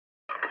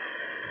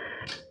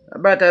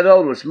About that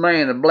oldest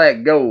man in the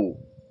black gold.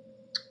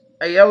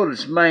 Hey,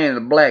 oldest man in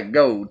the black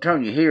gold,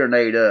 turn your hearing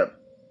aid up.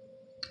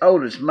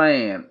 Oldest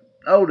man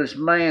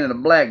in the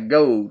black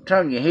gold,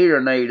 turn your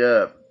hearing aid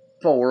up.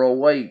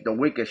 408, the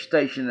weakest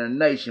station in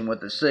the nation with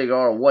the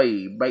cigar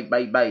wave. Babe.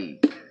 Catch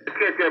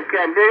up,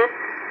 Captain.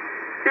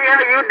 See how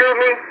you do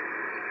me?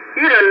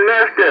 You done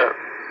messed up.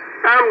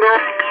 I'm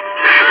going.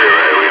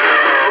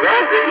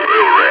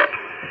 Real rap.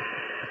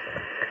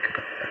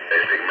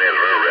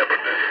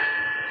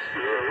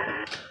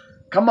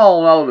 Come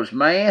on, oldest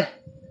man.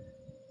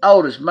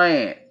 Oldest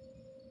man.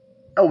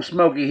 Old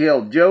Smoky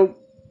Hill joke.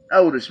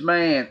 Oldest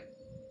man.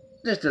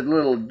 Just a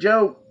little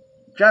joke.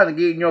 Trying to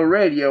get in your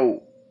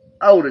radio.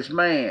 Oldest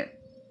man.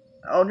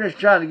 Oh, just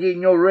trying to get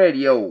in your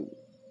radio.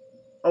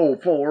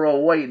 Old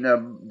 408 and a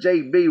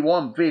JB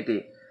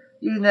 150.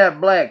 Using that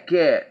black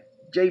cat.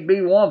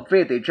 JB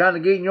 150 trying to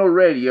get in your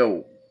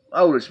radio.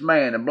 Oldest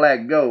man in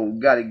black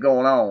gold got it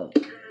going on.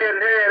 Hadn't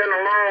had in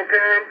a long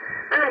time.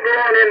 I'm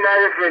going in my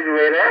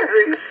refrigerator. I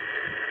see.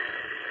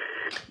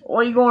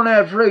 What you going in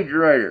that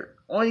refrigerator?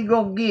 What you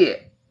gonna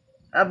get?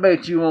 I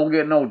bet you won't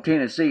get no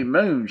Tennessee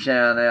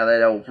moonshine out of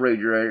that old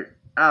refrigerator.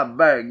 I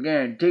better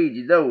guarantee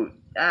you though.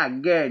 I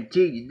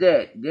guarantee you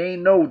that. There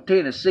ain't no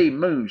Tennessee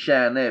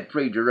moonshine in that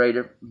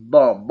refrigerator.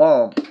 Bum.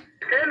 I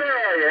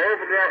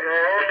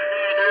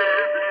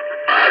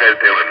gotta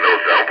tell him no,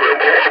 I'm put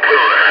him on the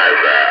high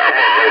side. I'm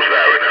on the low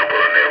side right now, put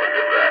him there with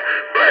this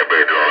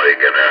blackberry to all he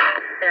get now.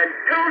 And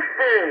 2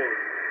 spoons.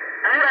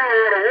 I don't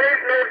want to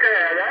waste no time.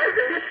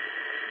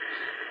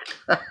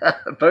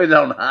 Put it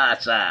on the high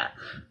side.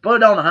 Put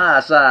it on the high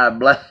side,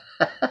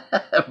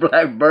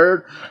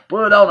 Blackbird.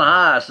 Put it on the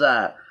high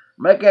side.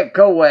 Make that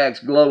coax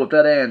glow with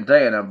that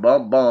antenna.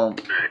 Bum. Got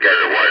to watch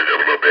it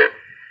up a little bit.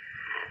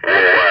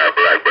 Worldwide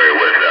Blackberry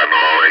West Side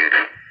New Orleans.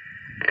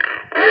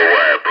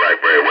 Worldwide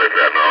Blackberry West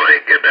Side New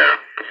Orleans. Get down.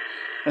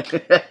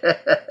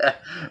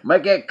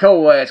 Make that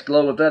coax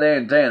glow with that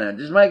antenna.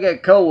 Just make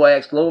that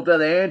coax glow with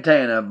that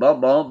antenna.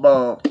 Bum.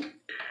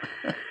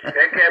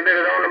 That cabinet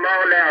is on the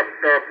mall now.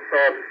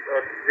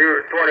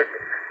 24/7.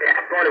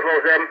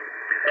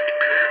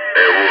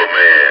 Hey,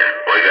 Woodman,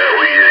 we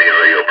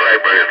using your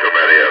Blackberry or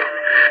somebody else.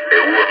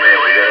 Hey, Woodman,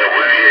 we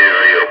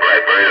using your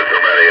Blackberry or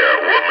somebody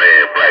else.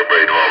 Woodman,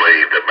 Blackberry New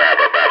Orleans. Bye.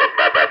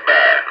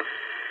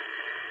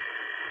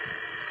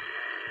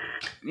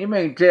 You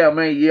mean tell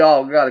me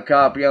y'all got a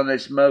copy on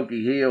this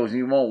Smoky Hills and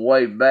you won't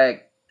wave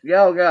back?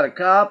 Y'all got a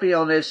copy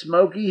on this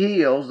Smoky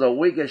Hills, the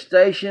weakest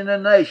station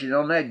in the nation,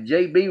 on that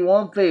JB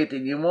 150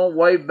 and you won't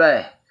wave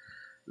back?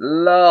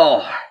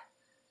 Lord,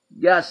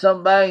 you got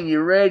somebody in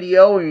your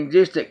radio and you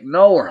just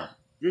ignore them.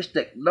 Just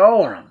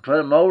ignore them. Put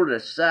them over to the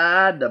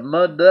side, the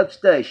Mud Duck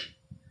station.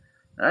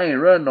 I ain't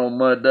running no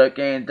Mud Duck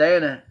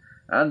antenna.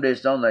 I'm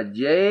just on the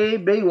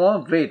JB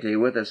 150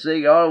 with a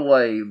cigar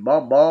wave.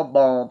 Bum. I'm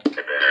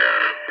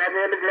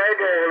on the black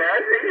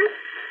gold.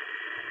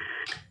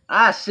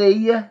 I see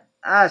ya.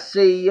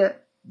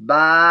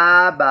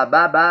 Bye.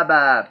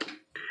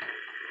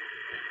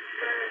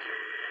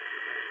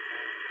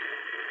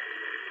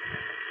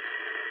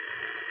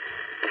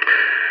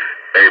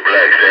 Hey,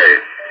 Black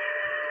State.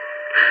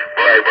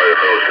 Blackberry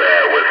low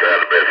side, west side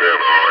of the best side of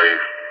New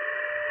Orleans.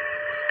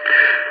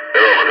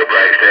 They're over the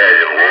Black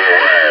Stallion,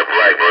 worldwide,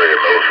 Blackberry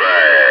low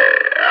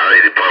side. I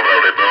need to pump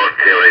out that more.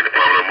 Tell me to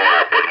pump a little more.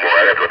 I put more.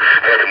 I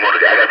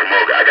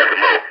got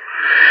some more.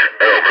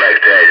 Oh, Black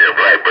Stallion,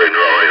 Blackberry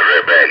New Orleans,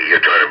 right back. You're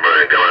trying to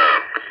burn. Come on.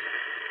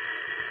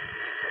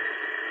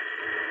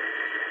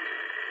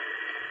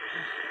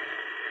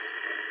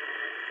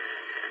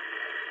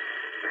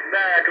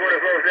 Bye,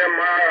 24/7.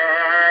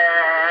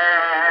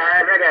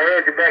 I think I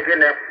heard you back in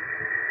there.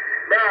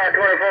 Bye,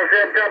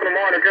 24/7. Top of the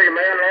morning to you,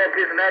 man. Long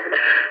peace and happiness.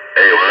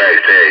 Hey, Black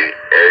Stallion,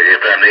 if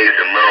I need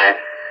some more,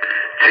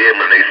 Tim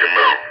will need some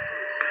more.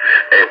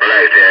 Hey,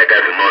 Black Stallion, I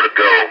got some more to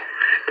go.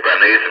 If I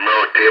need some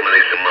more, Tim will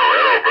need some more.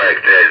 Hello, Black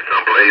Stallion,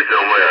 someplace,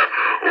 somewhere.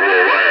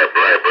 Worldwide,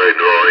 Blackberry,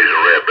 New Orleans,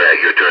 and right back.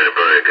 Your turn to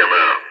burn. Come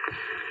out.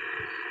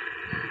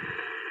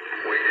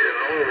 We get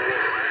old,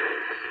 man.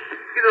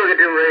 You gonna get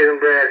them raisin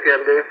brass,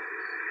 Captain.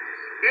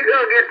 You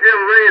gonna get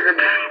them raisin.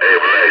 Hey,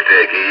 Black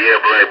Stallion, can you hear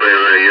Blackberry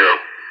Radio?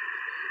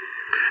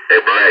 Hey,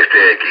 Black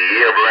Stallion, can you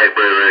hear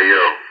Blackberry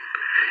Radio?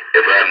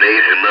 If I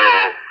need some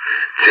more,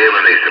 Tim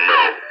will need some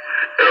more.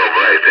 Hello,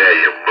 Black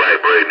Stallion,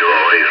 Blackberry, New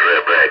Orleans,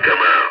 right back.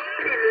 Come out.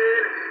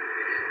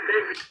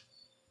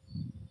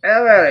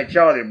 How about that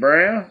Charlie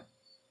Brown?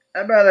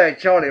 How about that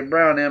Charlie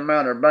Brown in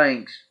Outer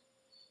Banks?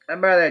 How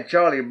about that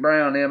Charlie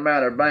Brown in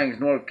Outer Banks,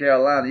 North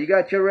Carolina? You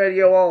got your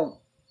radio on?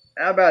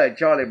 How about that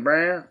Charlie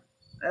Brown?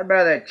 How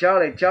about that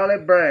Charlie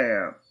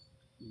Brown?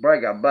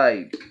 Break a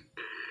babe.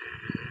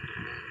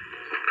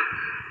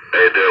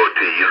 Hey, Double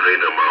T, you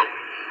ain't no more.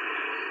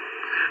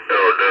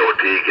 Oh, Double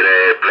T, can I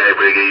have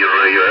Blackberry get your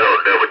radio? Oh,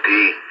 Double T.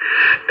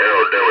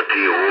 Oh, Double T,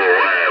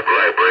 worldwide,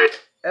 Blackberry.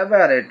 How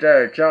about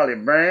it, Charlie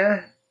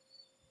Brown?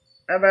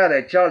 How about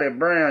that Charlie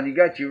Brown? You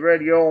got your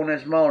radio on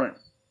this morning.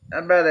 How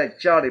about that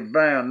Charlie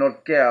Brown,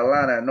 North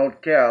Carolina,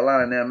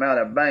 them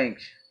Outer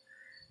Banks?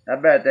 How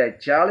about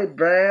that Charlie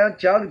Brown,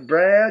 Charlie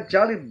Brown,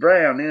 Charlie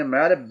Brown in them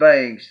Outer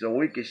Banks, the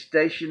weakest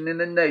station in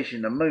the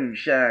nation, the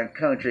moonshine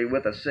country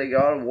with a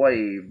cigar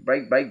wave.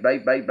 Break, break,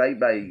 break, break, break,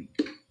 break.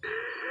 Say,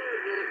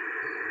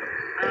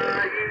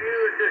 right,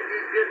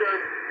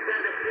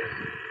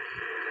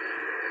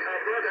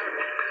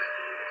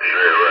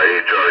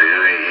 you Charlie,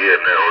 who you hear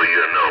now, who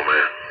you know,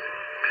 man.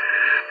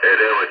 Hey,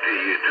 that what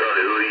you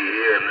Charlie, who you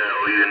hear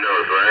now, who you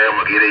know. So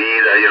I'm gonna get it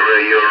in out your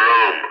radio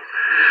room.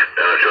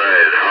 Now try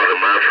it, holler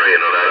my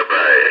friend on how to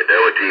buy it. That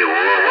what you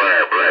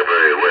worldwide,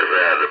 Blackberry, West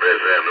Side, the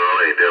best side in the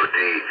lane. That what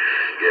you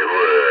get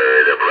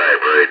what the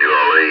Blackberry do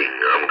all eat.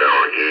 I'm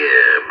going,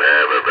 yeah,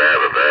 bye, bye, bye,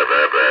 bye, bye,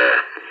 bye, bye.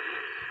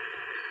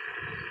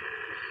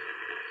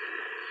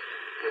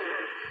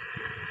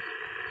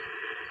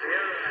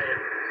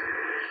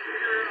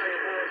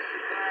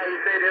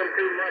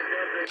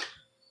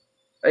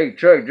 Hey,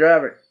 truck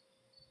driver.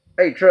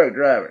 Hey, truck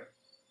driver.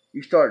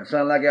 You starting to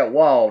sound like that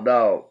wild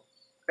dog.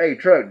 Hey,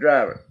 truck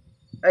driver.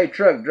 Hey,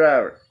 truck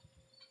driver.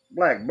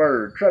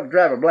 Blackbird. Truck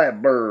driver,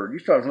 Blackbird. You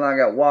starting to sound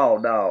like that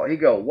wild dog. He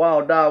go,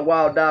 wild dog,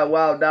 wild dog,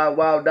 wild dog,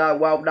 wild dog,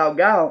 wild dog,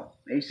 gone.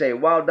 He say,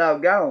 wild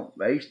dog, gone.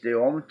 But he's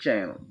still on the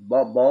channel.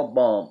 Bump, bump,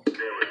 bump. Oh,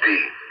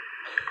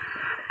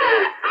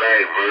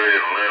 Blackbird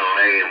and Little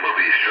Lane will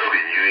be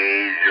stroking you,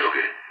 ain't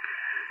joking.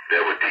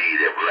 That would be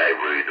that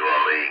Blackbird do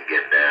all ain't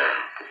get down.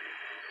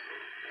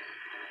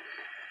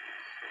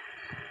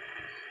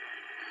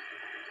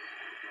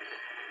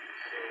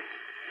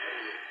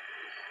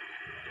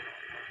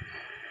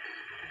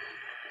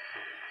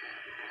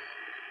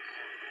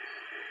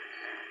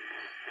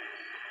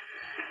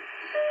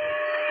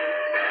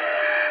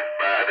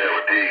 Bye, that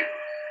would be.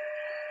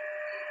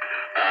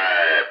 I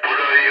put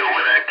on you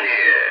when I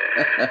can.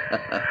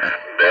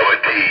 That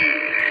would be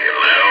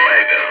Little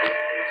Lane.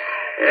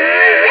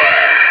 Oh,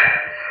 wow.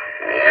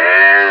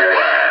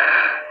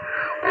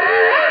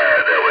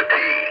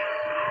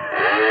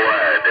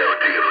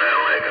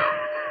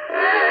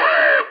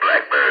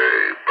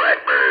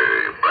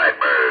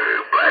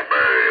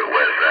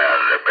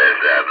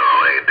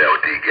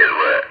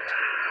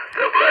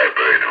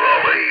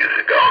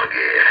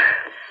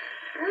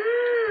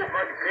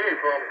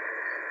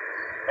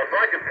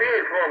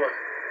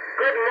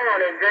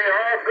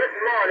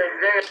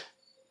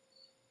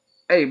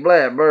 Hey,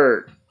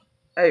 Blackbird.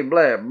 Hey,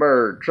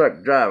 Blackbird,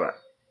 truck driver.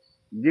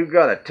 You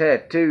got a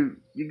tattoo.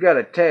 You got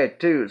a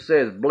tattoo that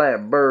says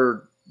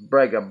Blackbird,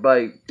 break a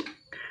bait.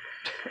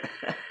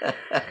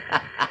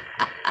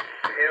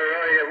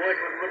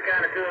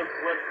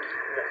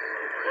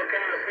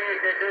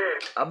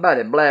 How about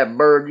it,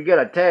 Blackbird? You got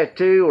a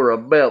tattoo or a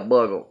belt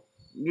buckle?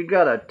 You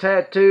got a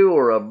tattoo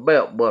or a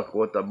belt buckle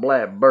with a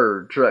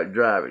Blackbird truck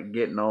driver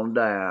getting on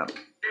down.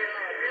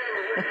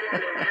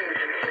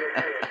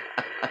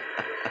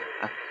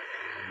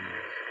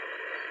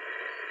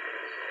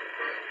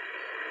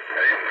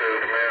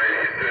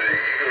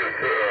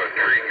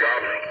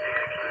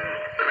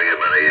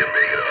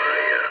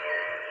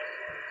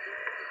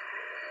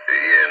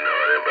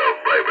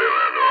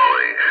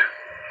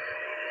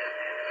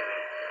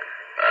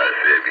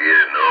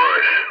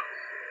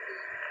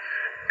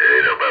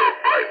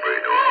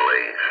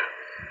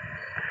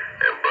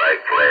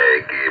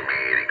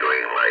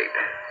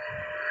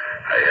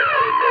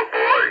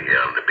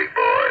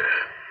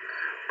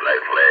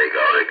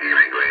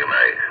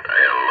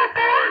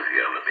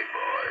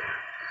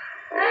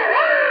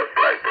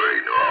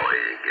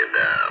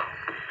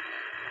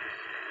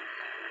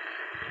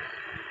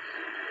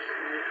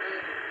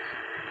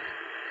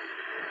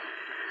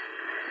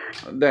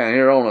 Down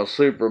here on a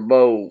Super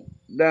Bowl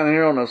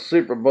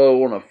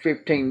on a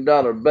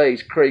 $15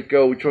 bass,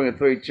 Craco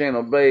 23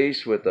 channel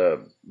bass with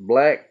a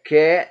Black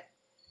Cat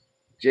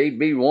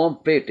JB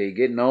 150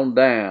 getting on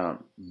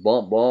down.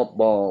 Bump, bump,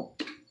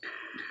 bump.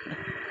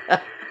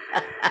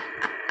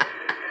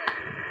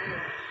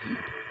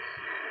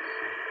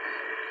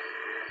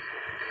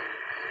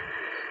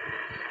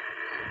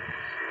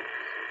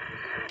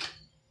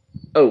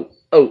 Oh,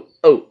 oh,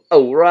 oh,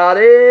 oh,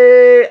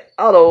 Roddy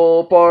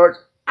Auto Parts.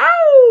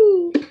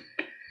 Ow!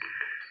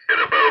 In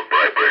about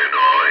Blackberry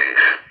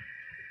noise.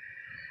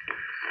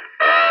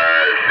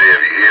 See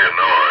if you hear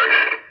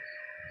noise.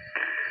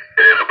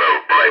 In about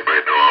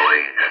Blackberry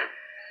noise.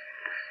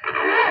 To the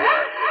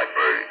worldwide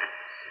Blackberry.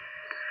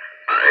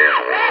 I am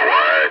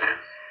worldwide.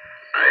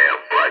 I am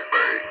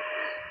Blackberry.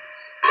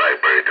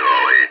 Blackberry do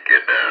all you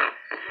get down.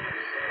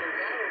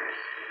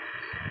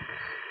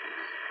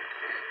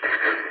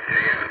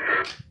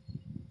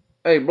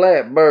 Hey,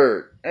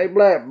 Blackbird. Hey,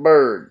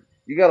 Blackbird.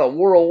 You got a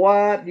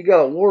worldwide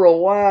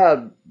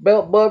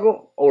belt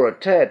buckle or a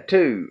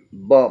tattoo?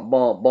 Bump,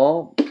 bump,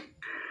 bump. I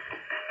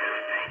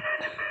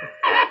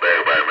want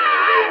back by the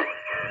road.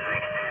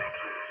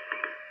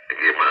 To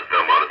get my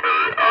thumb on the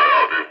middle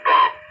of this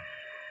bump.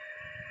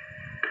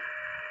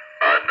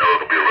 I know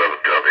it'll be rough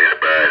and tough.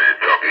 Anybody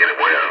that talk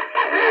anywhere.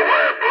 My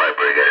worldwide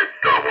Blackberry got his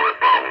thumb on his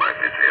bump like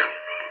this here.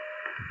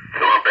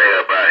 So I'm back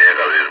up out here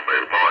because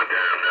it's morning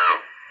time now.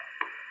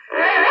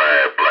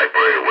 Worldwide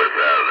Blackberry, west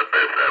side of the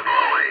best side of the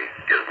lane.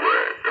 Guess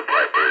what? The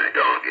Blackberry's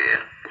gone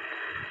again.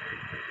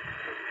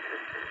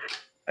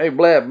 Hey,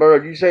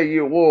 Blackbird, you say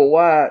you're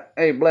worldwide.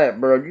 Hey,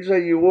 Blackbird, you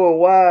say you're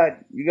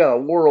worldwide. You got a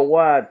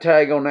worldwide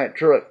tag on that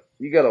truck.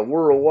 You got a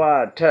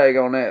worldwide tag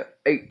on that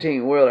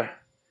 18-wheeler.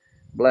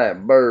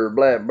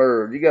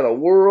 Blackbird, you got a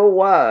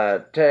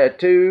worldwide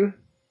tattoo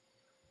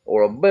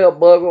or a belt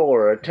buckle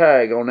or a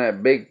tag on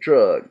that big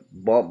truck.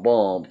 Bump,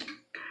 bump.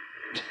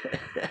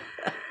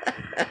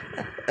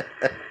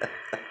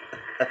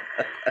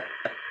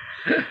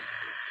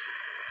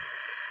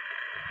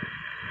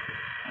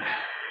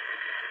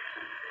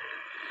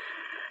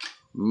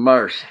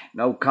 Mercy.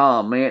 No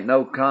comment.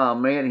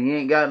 He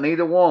ain't got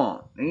neither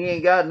one.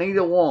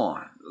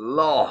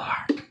 Lord.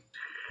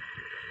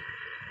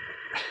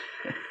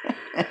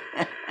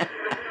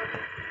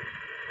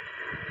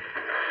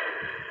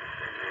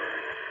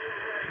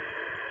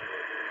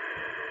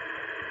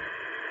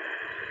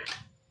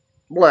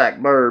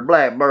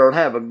 Blackbird,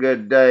 have a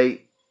good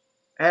day.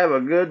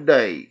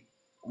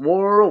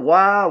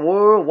 Worldwide.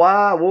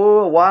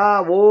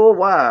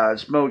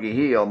 Smoky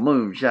Hill,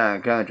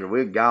 Moonshine Country.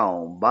 We're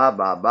gone. Bye.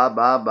 Worldwide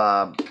Blackbird's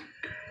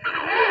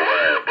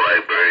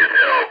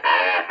hell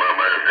bomb by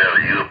myself.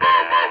 You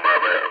bomb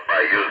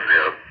by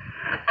yourself.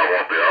 I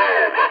won't be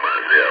home by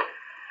myself.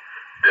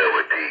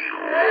 Double T.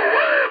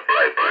 Worldwide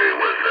Blackbird.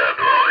 What's up?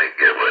 Long and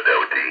get with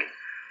Double T.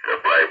 The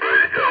Blackbird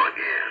is gone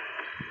again.